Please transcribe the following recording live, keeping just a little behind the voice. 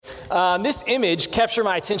This image captured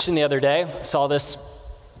my attention the other day. I saw this,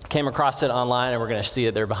 came across it online, and we're going to see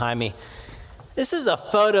it there behind me. This is a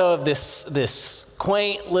photo of this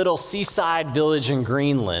quaint little seaside village in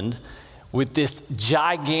Greenland with this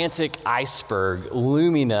gigantic iceberg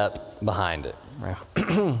looming up behind it.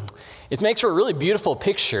 Right? It makes for a really beautiful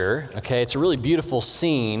picture, okay? It's a really beautiful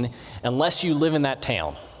scene unless you live in that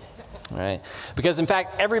town, right? Because in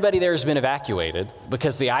fact, everybody there has been evacuated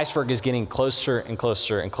because the iceberg is getting closer and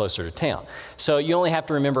closer and closer to town. So you only have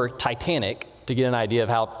to remember Titanic to get an idea of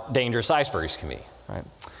how dangerous icebergs can be, right?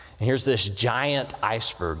 And here's this giant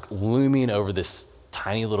iceberg looming over this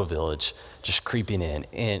tiny little village, just creeping in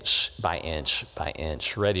inch by inch by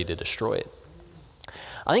inch, ready to destroy it.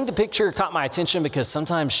 I think the picture caught my attention because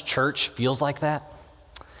sometimes church feels like that.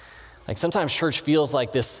 Like sometimes church feels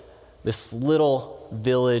like this little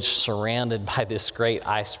village surrounded by this great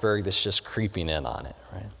iceberg that's just creeping in on it,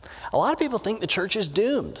 right? A lot of people think the church is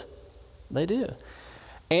doomed. They do.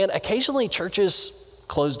 And occasionally churches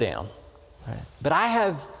close down, right? But I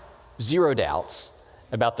have zero doubts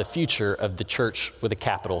about the future of the church with a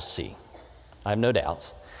capital C. I have no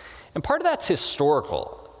doubts. And part of that's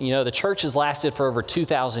historical. You know, the church has lasted for over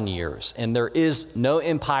 2,000 years, and there is no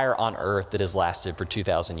empire on earth that has lasted for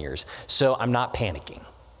 2,000 years. So I'm not panicking.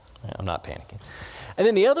 I'm not panicking. And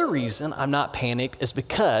then the other reason I'm not panicked is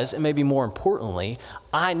because, and maybe more importantly,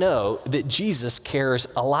 I know that Jesus cares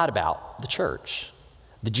a lot about the church.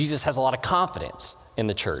 That Jesus has a lot of confidence in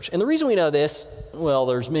the church. And the reason we know this, well,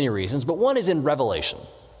 there's many reasons, but one is in Revelation.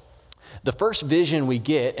 The first vision we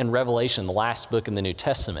get in Revelation, the last book in the New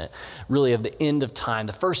Testament, really of the end of time,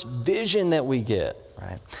 the first vision that we get,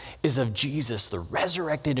 right, is of Jesus, the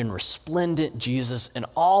resurrected and resplendent Jesus in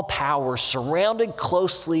all power, surrounded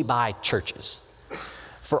closely by churches.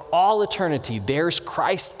 For all eternity, there's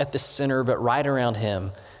Christ at the center, but right around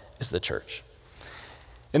him is the church.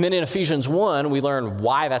 And then in Ephesians 1, we learn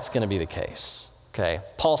why that's going to be the case. Okay,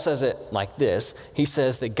 Paul says it like this. He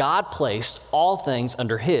says that God placed all things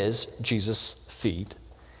under his, Jesus' feet,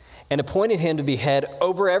 and appointed him to be head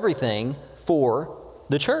over everything for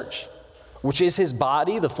the church, which is his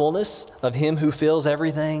body, the fullness of him who fills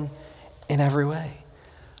everything in every way.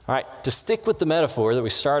 All right, to stick with the metaphor that we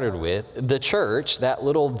started with, the church, that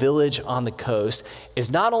little village on the coast,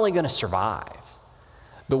 is not only going to survive,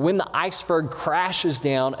 but when the iceberg crashes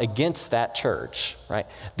down against that church, right,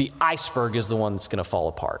 the iceberg is the one that's going to fall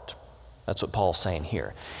apart. That's what Paul's saying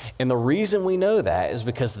here. And the reason we know that is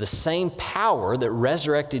because the same power that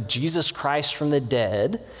resurrected Jesus Christ from the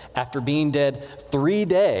dead after being dead 3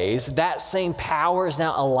 days, that same power is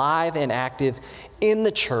now alive and active in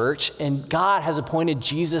the church, and God has appointed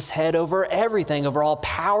Jesus head over everything, over all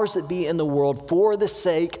powers that be in the world for the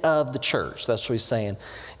sake of the church. That's what he's saying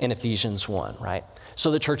in Ephesians 1, right? So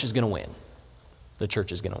the church is going to win. The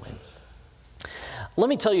church is going to win. Let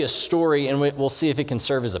me tell you a story, and we'll see if it can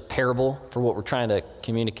serve as a parable for what we're trying to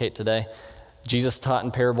communicate today. Jesus taught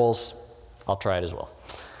in parables. I'll try it as well.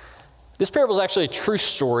 This parable is actually a true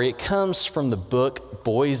story. It comes from the book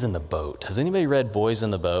Boys in the Boat. Has anybody read Boys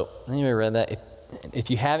in the Boat? Anybody read that? If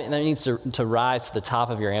you haven't, that needs to rise to the top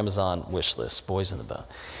of your Amazon wish list, Boys in the Boat.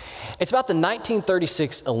 It's about the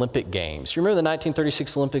 1936 Olympic Games. You remember the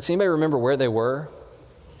 1936 Olympics? Anybody remember where they were?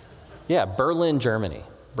 Yeah, Berlin, Germany.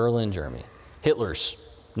 Berlin, Germany. Hitler's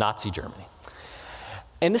Nazi Germany.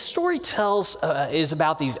 And this story is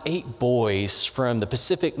about these 8 boys from the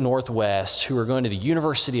Pacific Northwest who are going to the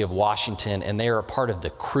University of Washington, and they are a part of the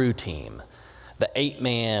crew team, the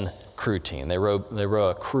 8-man crew team. They row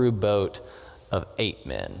a crew boat of 8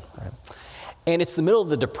 men. Right? And it's the middle of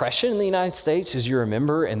the Depression in the United States, as you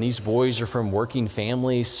remember, and these boys are from working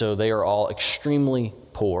families, so they are all extremely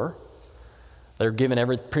poor. They're given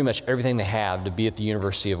pretty much everything they have to be at the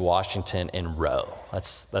University of Washington and row.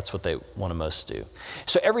 That's what they want to most do.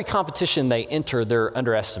 So every competition they enter, they're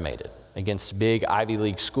underestimated against big Ivy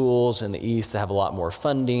League schools in the East that have a lot more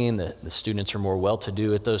funding. The students are more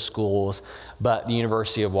well-to-do at those schools, but the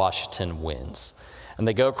University of Washington wins. And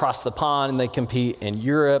they go across the pond and they compete in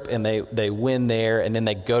Europe and they win there, and then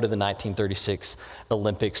they go to the 1936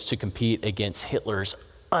 Olympics to compete against Hitler's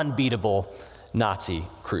unbeatable Nazi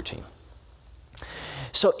crew team.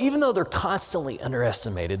 So even though they're constantly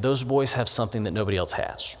underestimated, those boys have something that nobody else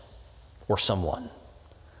has, or someone.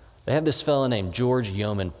 They have this fellow named George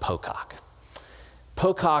Yeoman Pocock.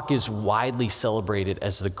 Pocock is widely celebrated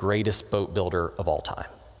as the greatest boat builder of all time.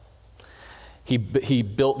 He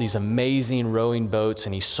built these amazing rowing boats,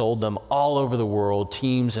 and he sold them all over the world.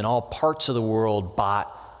 Teams in all parts of the world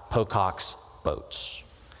bought Pocock's boats.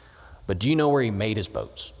 But do you know where he made his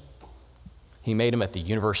boats? He made them at the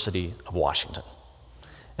University of Washington.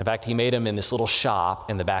 In fact, he made them in this little shop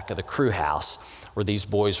in the back of the crew house where these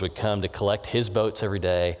boys would come to collect his boats every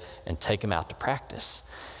day and take them out to practice.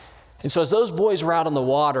 And so as those boys were out on the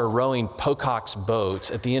water rowing Pocock's boats,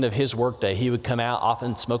 at the end of his workday, he would come out,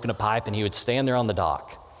 often smoking a pipe, and he would stand there on the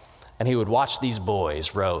dock, and he would watch these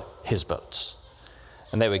boys row his boats.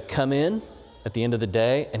 And they would come in at the end of the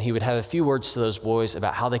day, and he would have a few words to those boys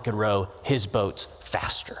about how they could row his boats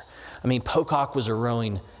faster. I mean, Pocock was a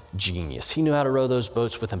rowing genius. He knew how to row those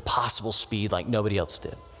boats with impossible speed like nobody else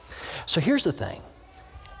did. So here's the thing.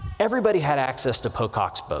 Everybody had access to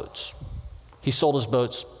Pocock's boats. He sold his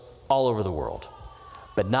boats all over the world,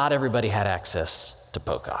 but not everybody had access to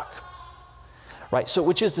Pocock, right? So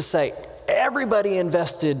which is to say, everybody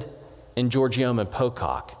invested in George Yeoman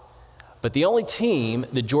Pocock, but the only team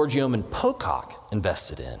that George Yeoman Pocock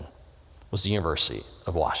invested in was the University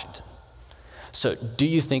of Washington. So do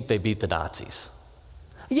you think they beat the Nazis?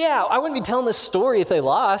 Yeah, I wouldn't be telling this story if they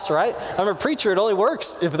lost, right? I'm a preacher, it only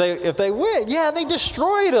works if they win. Yeah, they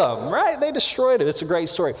destroyed them, right? They destroyed it. It's a great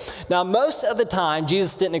story. Now, most of the time,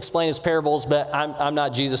 Jesus didn't explain his parables, but I'm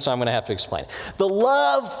not Jesus, so I'm going to have to explain it. The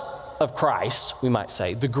love of Christ, we might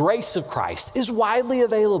say, the grace of Christ is widely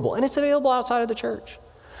available, and it's available outside of the church.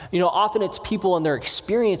 You know, often it's people and their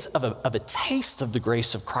experience of a taste of the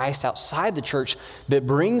grace of Christ outside the church that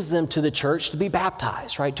brings them to the church to be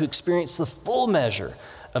baptized, right? To experience the full measure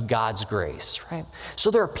of God's grace, right? So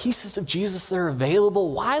there are pieces of Jesus that are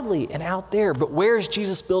available widely and out there, but where is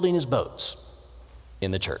Jesus building his boats?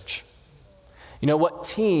 In the church. You know, what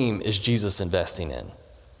team is Jesus investing in?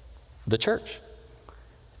 The church.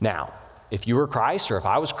 Now, if you were Christ or if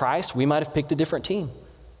I was Christ, we might have picked a different team,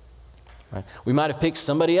 right? We might have picked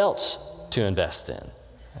somebody else to invest in,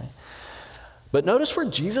 right? But notice where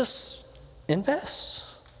Jesus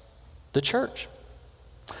invests, the church.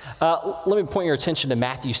 Let me point your attention to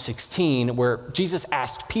Matthew 16, where Jesus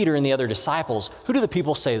asked Peter and the other disciples, who do the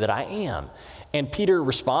people say that I am? And Peter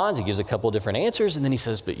responds, he gives a couple of different answers, and then he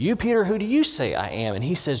says, but you, Peter, who do you say I am? And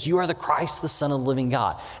he says, you are the Christ, the Son of the living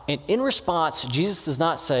God. And in response, Jesus does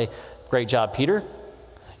not say, great job, Peter.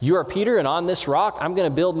 You are Peter, and on this rock, I'm going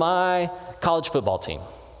to build my college football team.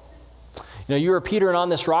 You know, you are Peter, and on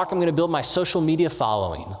this rock, I'm going to build my social media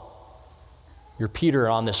following. You're Peter,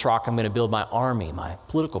 and on this rock, I'm going to build my army, my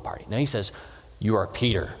political party. Now he says, you are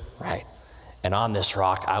Peter, right? And on this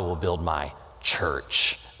rock, I will build my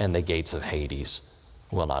church, and the gates of Hades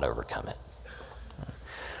will not overcome it.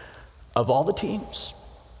 Of all the teams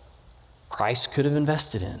Christ could have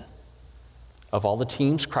invested in, of all the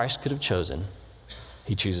teams Christ could have chosen,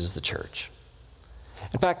 he chooses the church.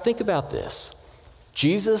 In fact, think about this.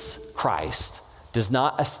 Jesus Christ does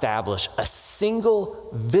not establish a single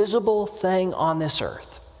visible thing on this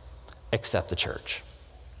earth except the church.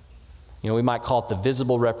 You know, we might call it the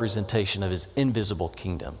visible representation of his invisible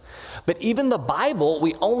kingdom. But even the Bible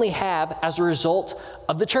we only have as a result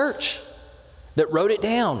of the church that wrote it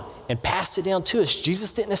down and passed it down to us.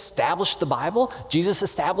 Jesus didn't establish the Bible. Jesus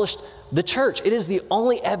established the church. It is the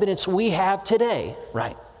only evidence we have today,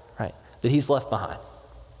 right, that he's left behind.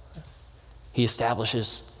 He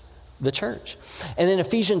establishes the church. And in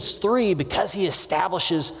Ephesians 3, because he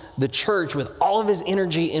establishes the church with all of his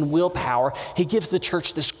energy and willpower, he gives the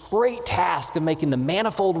church this great task of making the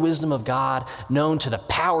manifold wisdom of God known to the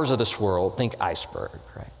powers of this world. Think iceberg,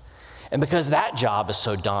 right? And because that job is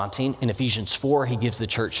so daunting, in Ephesians 4, he gives the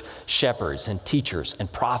church shepherds and teachers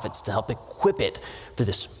and prophets to help equip it for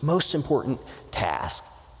this most important task.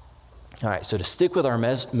 All right, so to stick with our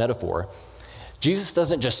metaphor, Jesus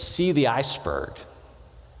doesn't just see the iceberg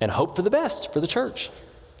and hope for the best for the church.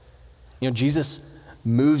 You know, Jesus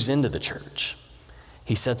moves into the church.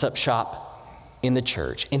 He sets up shop in the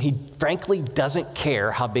church, and he frankly doesn't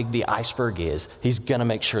care how big the iceberg is. He's gonna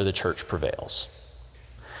make sure the church prevails.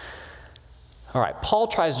 All right, Paul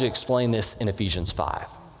tries to explain this in Ephesians 5.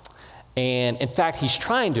 And in fact, he's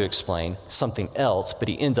trying to explain something else, but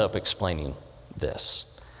he ends up explaining this.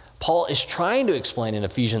 Paul is trying to explain in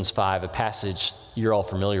Ephesians 5, a passage you're all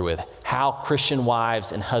familiar with, how Christian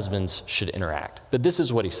wives and husbands should interact. But this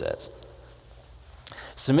is what he says.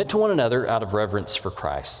 Submit to one another out of reverence for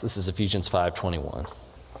Christ. This is Ephesians 5:21.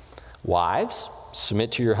 Wives,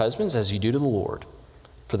 submit to your husbands as you do to the Lord.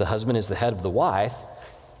 For the husband is the head of the wife,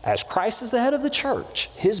 as Christ is the head of the church,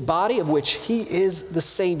 his body of which he is the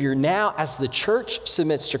Savior. Now, as the church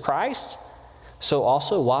submits to Christ, so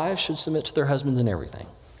also wives should submit to their husbands in everything.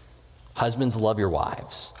 Husbands, love your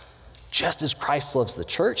wives, just as Christ loves the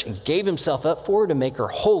church and gave himself up for her to make her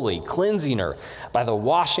holy, cleansing her by the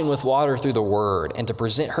washing with water through the word, and to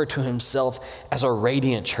present her to himself as a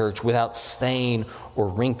radiant church without stain or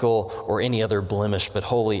wrinkle or any other blemish, but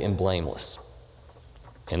holy and blameless.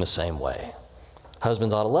 In the same way,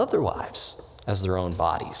 husbands ought to love their wives as their own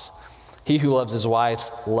bodies. He who loves his wife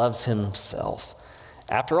loves himself.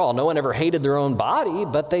 After all, no one ever hated their own body,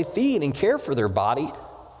 but they feed and care for their body,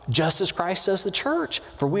 just as Christ does the church.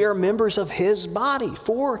 For we are members of his body.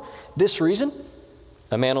 For this reason,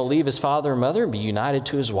 a man will leave his father and mother and be united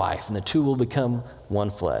to his wife, and the two will become one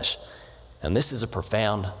flesh. And this is a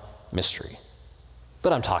profound mystery.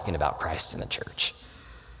 But I'm talking about Christ and the church.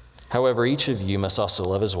 However, each of you must also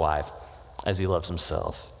love his wife as he loves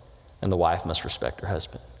himself, and the wife must respect her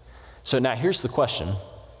husband. So now here's the question.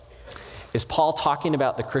 Is Paul talking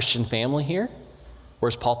about the Christian family here, or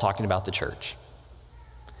is Paul talking about the church?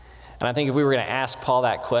 And I think if we were going to ask Paul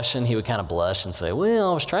that question, he would kind of blush and say, well,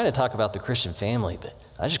 I was trying to talk about the Christian family, but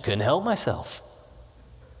I just couldn't help myself.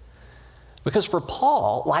 Because for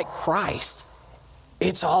Paul, like Christ,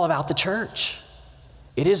 it's all about the church.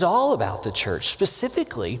 It is all about the church.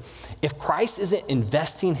 Specifically, if Christ isn't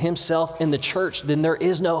investing himself in the church, then there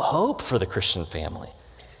is no hope for the Christian family.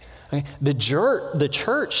 Okay? The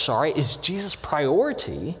church, is Jesus'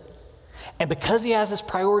 priority. And because he has his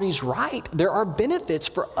priorities right, there are benefits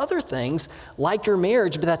for other things like your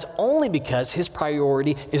marriage, but that's only because his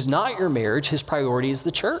priority is not your marriage, his priority is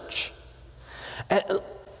the church.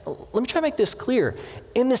 Let me try to make this clear.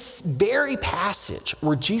 In this very passage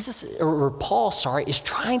where Paul is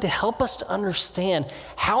trying to help us to understand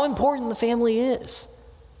how important the family is,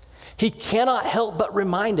 he cannot help but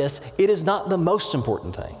remind us it is not the most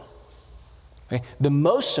important thing. Okay? The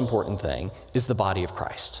most important thing is the body of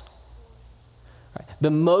Christ. Right? The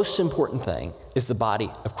most important thing is the body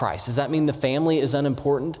of Christ. Does that mean the family is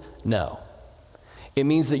unimportant? No. It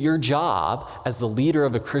means that your job as the leader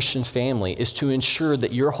of a Christian family is to ensure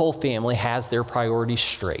that your whole family has their priorities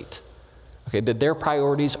straight. Okay, that their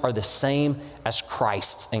priorities are the same as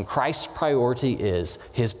Christ's, and Christ's priority is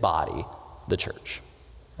his body, the church.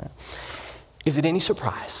 Right? Is it any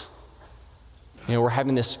surprise? We're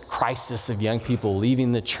having this crisis of young people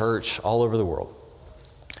leaving the church all over the world.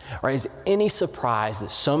 Right? Is it any surprise that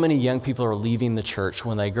so many young people are leaving the church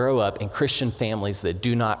when they grow up in Christian families that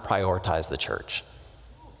do not prioritize the church?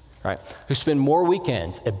 Right? Who spend more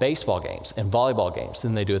weekends at baseball games and volleyball games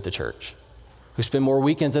than they do at the church. Who spend more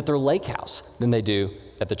weekends at their lake house than they do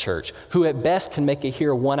at the church. Who at best can make it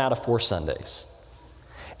here 1 out of 4 Sundays.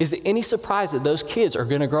 Is it any surprise that those kids are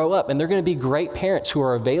going to grow up and they're going to be great parents who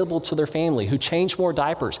are available to their family, who change more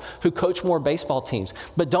diapers, who coach more baseball teams,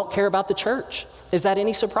 but don't care about the church? Is that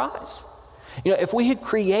any surprise? If we could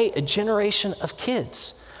create a generation of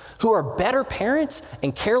kids who are better parents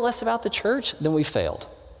and care less about the church, then we failed.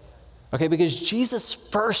 Okay, because Jesus'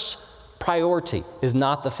 first priority is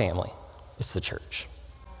not the family, it's the church.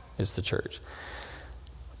 It's the church.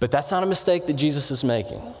 But that's not a mistake that Jesus is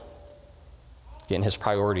making, getting his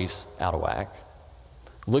priorities out of whack.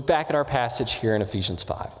 Look back at our passage here in Ephesians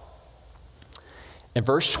 5. In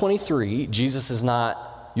verse 23, Jesus is not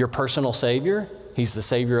your personal Savior, he's the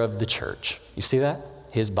Savior of the church. You see that?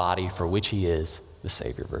 His body for which he is the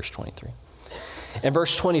Savior, verse 23. In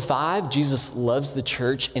verse 25, Jesus loves the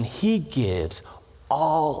church and he gives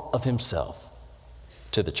all of himself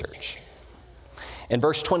to the church. In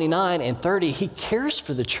verse 29 and 30, he cares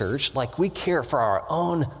for the church like we care for our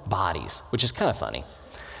own bodies, which is kind of funny.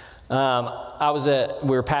 We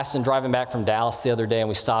were driving back from Dallas the other day, and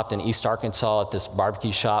we stopped in East Arkansas at this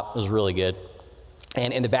barbecue shop. It was really good.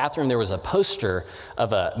 And in the bathroom, there was a poster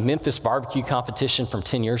of a Memphis barbecue competition from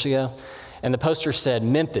 10 years ago. And the poster said,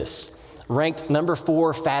 Memphis, ranked number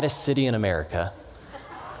 4 fattest city in America.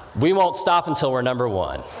 We won't stop until we're number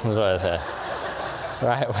 1, was what I said.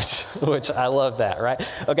 Right? Which I love that, right?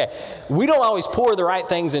 Okay, we don't always pour the right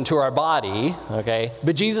things into our body, okay?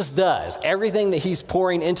 But Jesus does. Everything that he's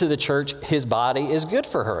pouring into the church, his body, is good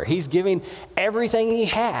for her. He's giving everything he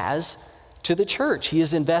has to the church. He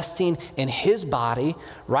is investing in his body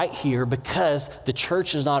right here because the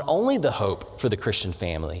church is not only the hope for the Christian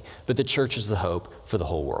family, but the church is the hope for the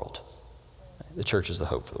whole world. The church is the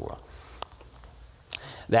hope for the world.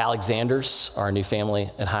 The Alexanders are a new family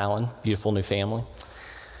at Highland, beautiful new family.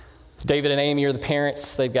 David and Amy are the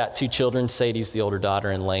parents. They've got 2 children. Sadie's the older daughter,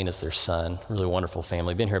 and Lane is their son. Really wonderful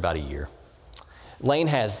family. Been here about a year. Lane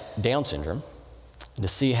has Down syndrome. And to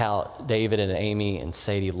see how David and Amy and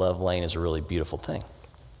Sadie love Lane is a really beautiful thing.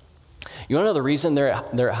 You want to know the reason they're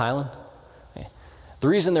at Highland? Okay. The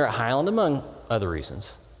reason they're at Highland, among other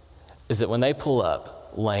reasons, is that when they pull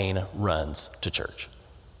up, Lane runs to church.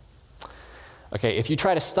 Okay, if you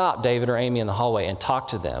try to stop David or Amy in the hallway and talk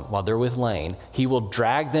to them while they're with Lane, he will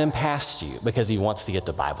drag them past you because he wants to get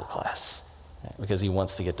to Bible class. Because he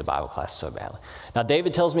wants to get to Bible class so badly. Now,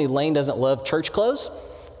 David tells me Lane doesn't love church clothes.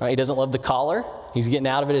 Right? He doesn't love the collar. He's getting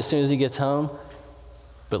out of it as soon as he gets home.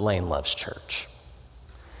 But Lane loves church.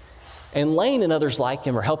 And Lane and others like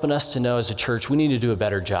him are helping us to know as a church we need to do a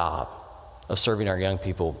better job of serving our young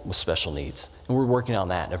people with special needs. And we're working on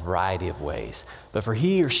that in a variety of ways. But for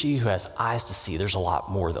he or she who has eyes to see, there's a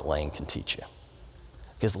lot more that Lane can teach you.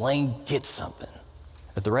 Because Lane gets something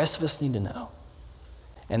that the rest of us need to know.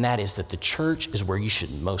 And that is that the church is where you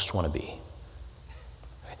should most want to be.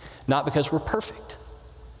 Not because we're perfect.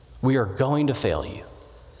 We are going to fail you.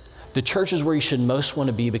 The church is where you should most want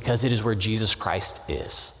to be because it is where Jesus Christ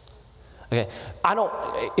is. Okay, I don't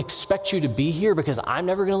expect you to be here because I'm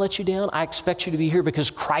never going to let you down. I expect you to be here because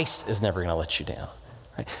Christ is never going to let you down.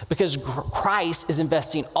 Right? Because Christ is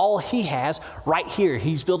investing all he has right here.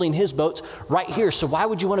 He's building his boats right here. So why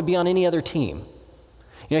would you want to be on any other team?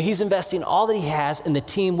 You know, he's investing all that he has in the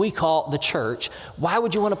team we call the church. Why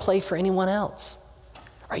would you want to play for anyone else?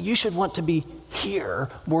 Right? You should want to be here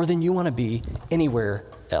more than you want to be anywhere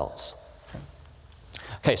else.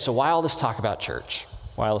 Okay, so why all this talk about church?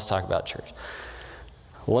 Why let's talk about church?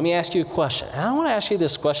 Well, let me ask you a question. And I don't want to ask you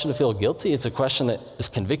this question to feel guilty. It's a question that is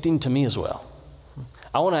convicting to me as well.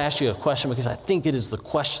 I want to ask you a question because I think it is the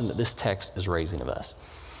question that this text is raising of us.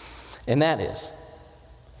 And that is,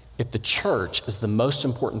 if the church is the most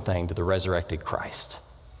important thing to the resurrected Christ,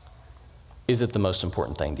 is it the most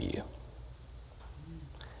important thing to you?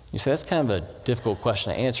 You say, that's kind of a difficult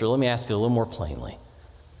question to answer. Let me ask it a little more plainly.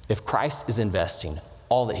 If Christ is investing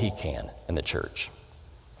all that he can in the church,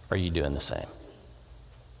 are you doing the same?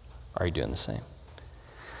 Are you doing the same?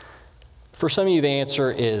 For some of you, the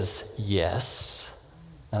answer is yes,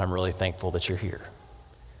 and I'm really thankful that you're here.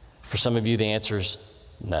 For some of you, the answer is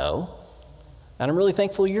no, and I'm really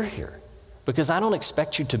thankful you're here because I don't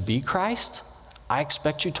expect you to be Christ. I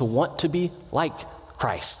expect you to want to be like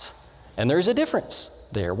Christ, and there's a difference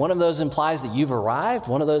there. One of those implies that you've arrived.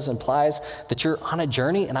 One of those implies that you're on a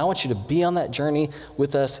journey, and I want you to be on that journey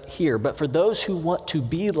with us here. But for those who want to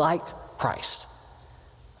be like Christ,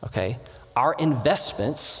 okay, our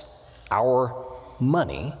investments, our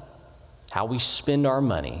money, how we spend our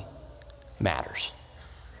money matters.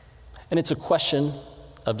 And it's a question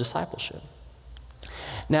of discipleship.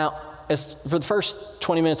 Now, as for the first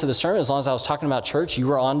 20 minutes of the sermon, as long as I was talking about church, you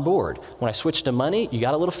were on board. When I switched to money, you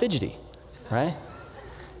got a little fidgety, right?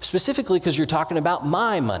 Specifically because you're talking about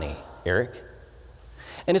my money, Eric.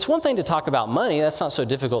 And it's one thing to talk about money. That's not so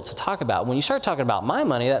difficult to talk about. When you start talking about my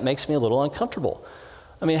money, that makes me a little uncomfortable.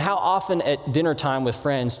 I mean, how often at dinner time with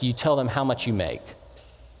friends do you tell them how much you make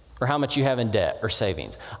or how much you have in debt or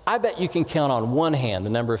savings? I bet you can count on one hand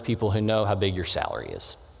the number of people who know how big your salary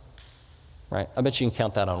is, right? I bet you can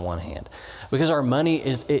count that on one hand because our money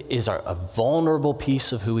is a vulnerable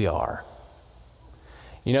piece of who we are.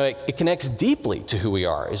 You know, it connects deeply to who we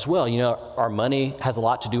are as well. You know, our money has a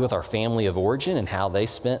lot to do with our family of origin and how they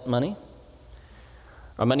spent money.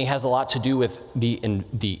 Our money has a lot to do with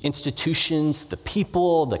the institutions, the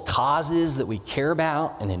people, the causes that we care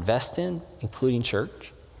about and invest in, including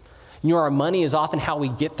church. You know, our money is often how we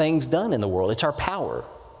get things done in the world. It's our power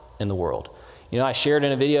in the world. You know, I shared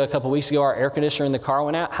in a video a couple weeks ago, our air conditioner in the car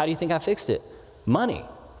went out. How do you think I fixed it? Money.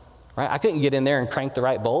 Right? I couldn't get in there and crank the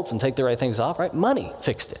right bolts and take the right things off, right? Money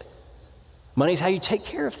fixed it. Money is how you take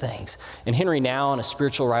care of things. And Henry Nouwen, a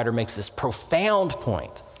spiritual writer, makes this profound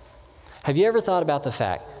point. Have you ever thought about the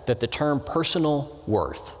fact that the term personal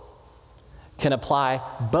worth can apply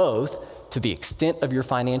both to the extent of your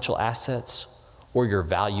financial assets or your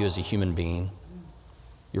value as a human being,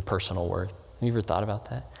 your personal worth? Have you ever thought about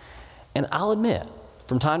that? And I'll admit,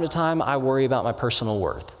 from time to time, I worry about my personal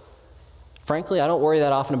worth. Frankly, I don't worry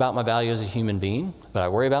that often about my value as a human being, but I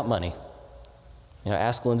worry about money. You know,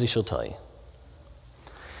 ask Lindsay, she'll tell you.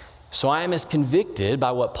 So I am as convicted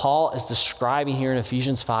by what Paul is describing here in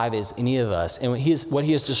Ephesians 5 as any of us. And what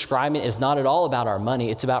he is describing is not at all about our money,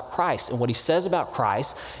 it's about Christ. And what he says about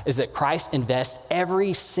Christ is that Christ invests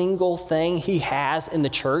every single thing he has in the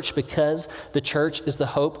church because the church is the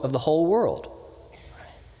hope of the whole world.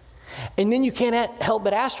 And then you can't help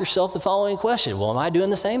but ask yourself the following question. Well, am I doing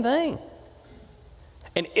the same thing?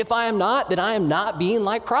 And if I am not, then I am not being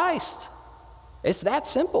like Christ. It's that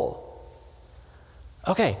simple.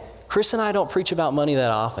 Okay, Chris and I don't preach about money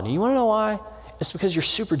that often. And you want to know why? It's because you're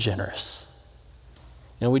super generous.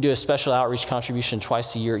 You know, we do a special outreach contribution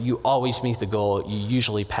twice a year. You always meet the goal. You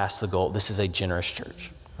usually pass the goal. This is a generous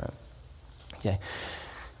church. Right? Okay.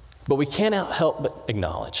 But we can't help but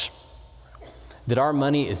acknowledge that our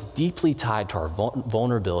money is deeply tied to our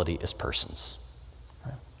vulnerability as persons.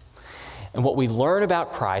 And what we learn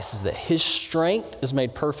about Christ is that his strength is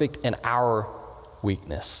made perfect in our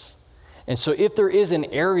weakness. And so if there is an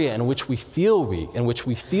area in which we feel weak, in which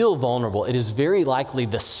we feel vulnerable, it is very likely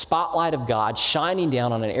the spotlight of God shining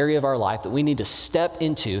down on an area of our life that we need to step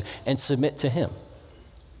into and submit to him.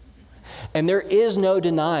 And there is no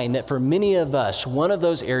denying that for many of us, one of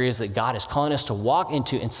those areas that God is calling us to walk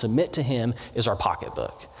into and submit to him is our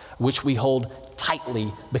pocketbook, which we hold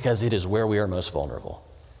tightly because it is where we are most vulnerable.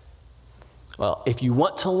 Well, if you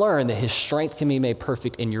want to learn that his strength can be made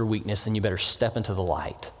perfect in your weakness, then you better step into the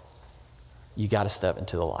light. You got to step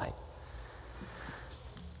into the light.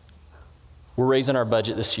 We're raising our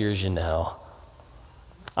budget this year, as you know.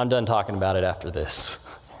 I'm done talking about it after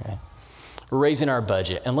this. Okay? We're raising our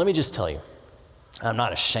budget. And let me just tell you, I'm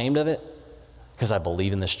not ashamed of it because I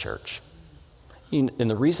believe in this church. And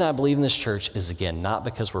the reason I believe in this church is, again, not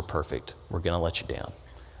because we're perfect. We're going to let you down.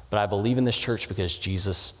 But I believe in this church because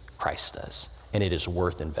Jesus Christ does. And it is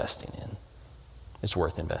worth investing in. It's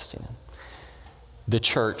worth investing in. The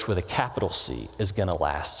church with a capital C is going to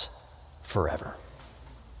last forever.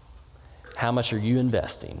 How much are you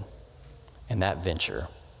investing in that venture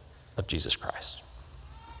of Jesus Christ?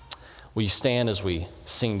 Will you stand as we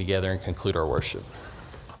sing together and conclude our worship?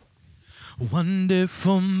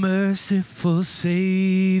 Wonderful, merciful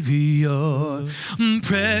Savior,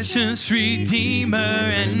 precious Redeemer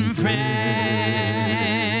and friend.